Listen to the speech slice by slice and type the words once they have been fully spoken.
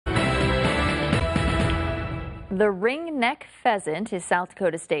The ringneck pheasant is South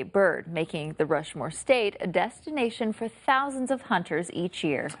Dakota's state bird, making the Rushmore State a destination for thousands of hunters each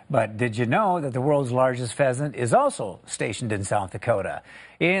year. But did you know that the world's largest pheasant is also stationed in South Dakota?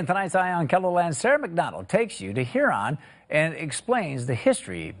 In tonight's Eye on KELOLAND, Sarah McDonald takes you to Huron and explains the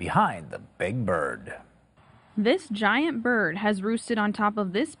history behind the big bird. This giant bird has roosted on top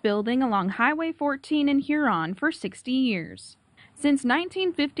of this building along Highway 14 in Huron for 60 years. Since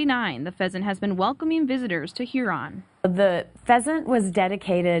 1959, the pheasant has been welcoming visitors to Huron. The pheasant was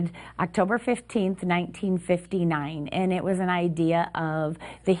dedicated October 15th, 1959, and it was an idea of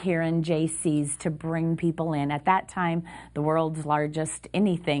the Huron JCs to bring people in. At that time, the world's largest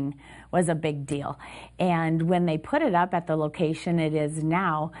anything was a big deal. And when they put it up at the location it is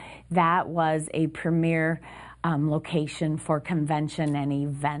now, that was a premier location for convention and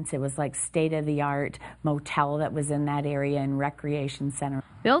events. It was like state-of-the-art motel that was in that area and recreation center.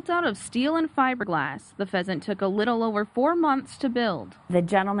 Built out of steel and fiberglass, the pheasant took a little over 4 months to build. The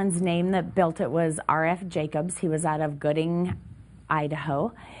gentleman's name that built it was R.F. Jacobs. He was out of Gooding,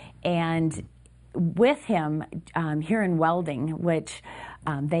 Idaho. And with him, Huron Welding, which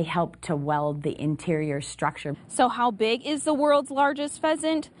they helped to weld the interior structure. So how big is the world's largest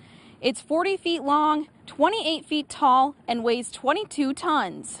pheasant? It's 40 feet long, 28 feet tall, and weighs 22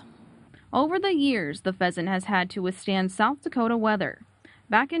 tons. Over the years, the pheasant has had to withstand South Dakota weather.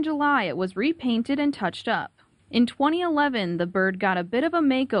 Back in July, it was repainted and touched up. In 2011, the bird got a bit of a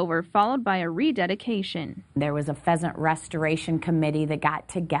makeover, followed by a rededication. There was a pheasant restoration committee that got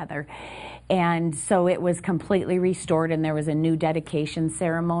together, and so it was completely restored, and there was a new dedication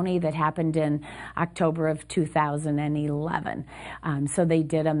ceremony that happened in October of 2011. So they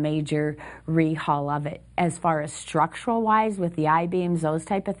did a major rehaul of it. As far as structural wise, with the I-beams, those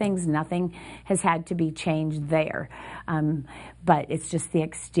type of things, nothing has had to be changed there. But it's just the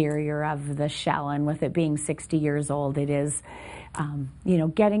exterior of the shell, and with it being 60 years old, it is,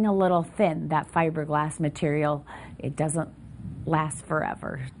 getting a little thin. That fiberglass material, it doesn't last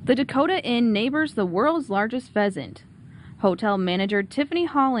forever. The Dakota Inn neighbors the world's largest pheasant. Hotel manager Tiffany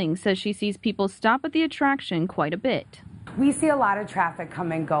Halling says she sees people stop at the attraction quite a bit. We see a lot of traffic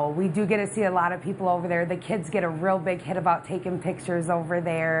come and go. We do get to see a lot of people over there. The kids get a real big hit about taking pictures over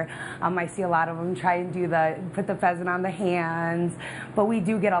there. I see a lot of them try and put the pheasant on the hands. But we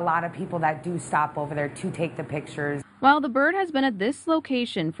do get a lot of people that do stop over there to take the pictures. While the bird has been at this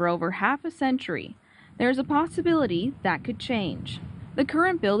location for over half a century, there's a possibility that could change. The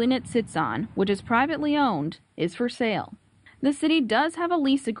current building it sits on, which is privately owned, is for sale. The city does have a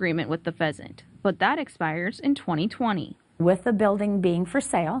lease agreement with the pheasant, but that expires in 2020. With the building being for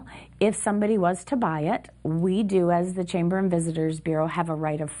sale, if somebody was to buy it, we do, as the Chamber and Visitors Bureau, have a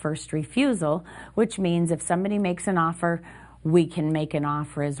right of first refusal, which means if somebody makes an offer, we can make an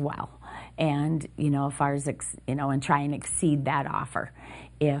offer as well. And, as far as, and try and exceed that offer,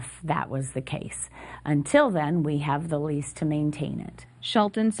 if that was the case. Until then, we have the lease to maintain it.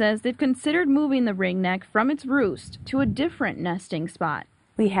 Shelton says they've considered moving the ringneck from its roost to a different nesting spot.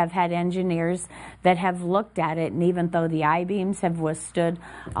 We have had engineers that have looked at it, and even though the I-beams have withstood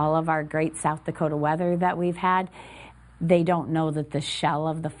all of our great South Dakota weather that we've had, they don't know that the shell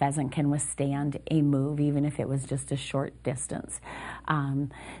of the pheasant can withstand a move, even if it was just a short distance.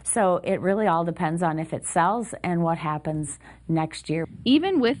 So it really all depends on if it sells and what happens next year.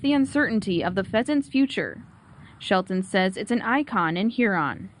 Even with the uncertainty of the pheasant's future, Shelton says it's an icon in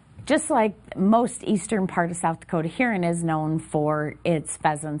Huron. Just like most eastern part of South Dakota, Huron is known for its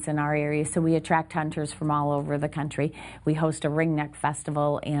pheasants in our area, so we attract hunters from all over the country. We host a ringneck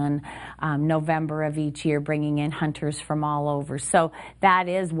festival in November of each year, bringing in hunters from all over. So that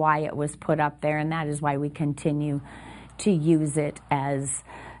is why it was put up there, and that is why we continue to use it as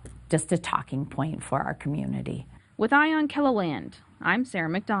just a talking point for our community. With Eye on KELOLAND, I'm Sarah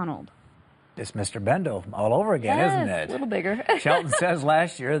McDonald. It's Mr. Bendel all over again, isn't it? A little bigger. Shelton says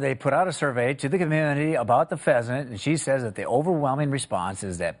last year they put out a survey to the community about the pheasant, and she says that the overwhelming response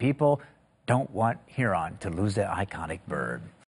is that people don't want Huron to lose that iconic bird.